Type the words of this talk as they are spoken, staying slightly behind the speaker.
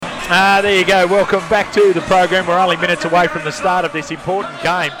There you go. Welcome back to the program. We're only minutes away from the start of this important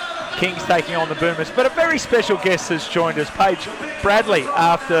game. Kings taking on the Boomers. But a very special guest has joined us, Paige Bradley,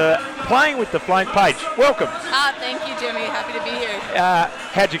 after playing with the Flame. Paige, welcome. Thank you, Jimmy. Happy to be here.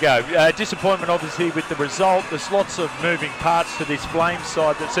 How'd you go? Disappointment, obviously, with the result. There's lots of moving parts to this Flame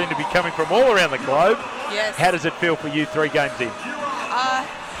side that seem to be coming from all around the globe. Yes. How does it feel for you 3 games in?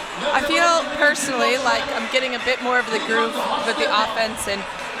 I feel personally like I'm getting a bit more of the groove with the offense, and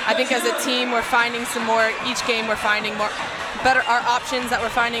I think as a team we're finding some more. Each game we're finding more better our options that we're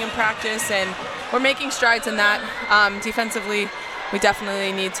finding in practice, and we're making strides in that. Defensively, we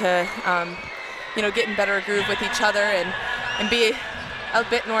definitely need to get in better groove with each other and be a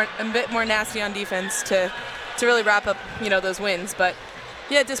bit more nasty on defense to really wrap up those wins. But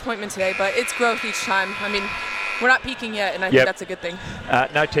yeah, disappointment today, but it's growth each time. I mean, we're not peaking yet, and I think that's a good thing.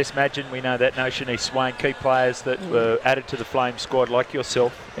 No Tess Madgen, we know that. No Shanice Swain, key players that were added to the Flame squad like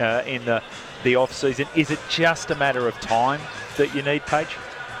yourself in the off-season. Is it just a matter of time that you need, Paige?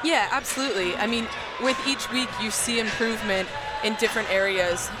 Yeah, absolutely. I mean, with each week you see improvement in different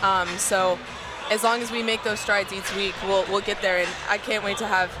areas. So as long as we make those strides each week, we'll get there, and I can't wait to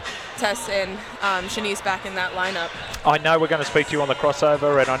have Tess and Shanice back in that lineup. I know we're going to speak to you on the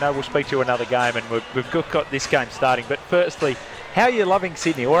crossover, and I know we'll speak to you another game, and we've got this game starting. But firstly, how are you loving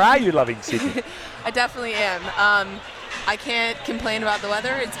Sydney, or are you loving Sydney? I definitely am. I can't complain about the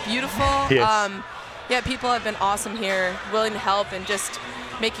weather. It's beautiful. Yes. People have been awesome here, willing to help and just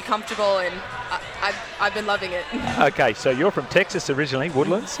make you comfortable, and I've been loving it. Okay, so you're from Texas originally,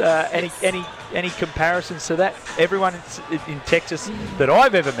 Woodlands. Any comparisons to that? Everyone in Texas that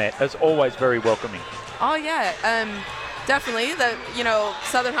I've ever met is always very welcoming. Oh yeah, definitely. The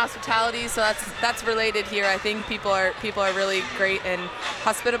Southern hospitality. So that's related here. I think people are really great and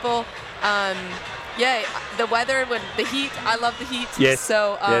hospitable. The weather, when the heat. I love the heat. Yes.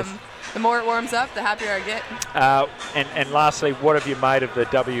 So yes. The more it warms up, the happier I get. And lastly, what have you made of the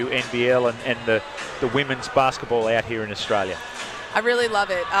WNBL and the women's basketball out here in Australia? I really love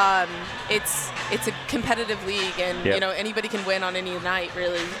it. It's a competitive league, and anybody can win on any night,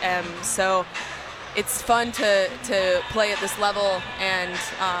 really. So it's fun to play at this level, and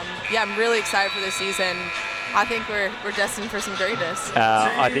I'm really excited for this season. I think we're destined for some greatness.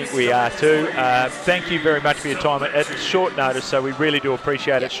 I think we are too. Thank you very much for your time at short notice, so we really do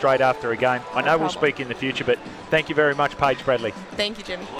appreciate it straight after a game. I know we'll speak in the future, but thank you very much, Paige Bradley. Thank you, Jimmy.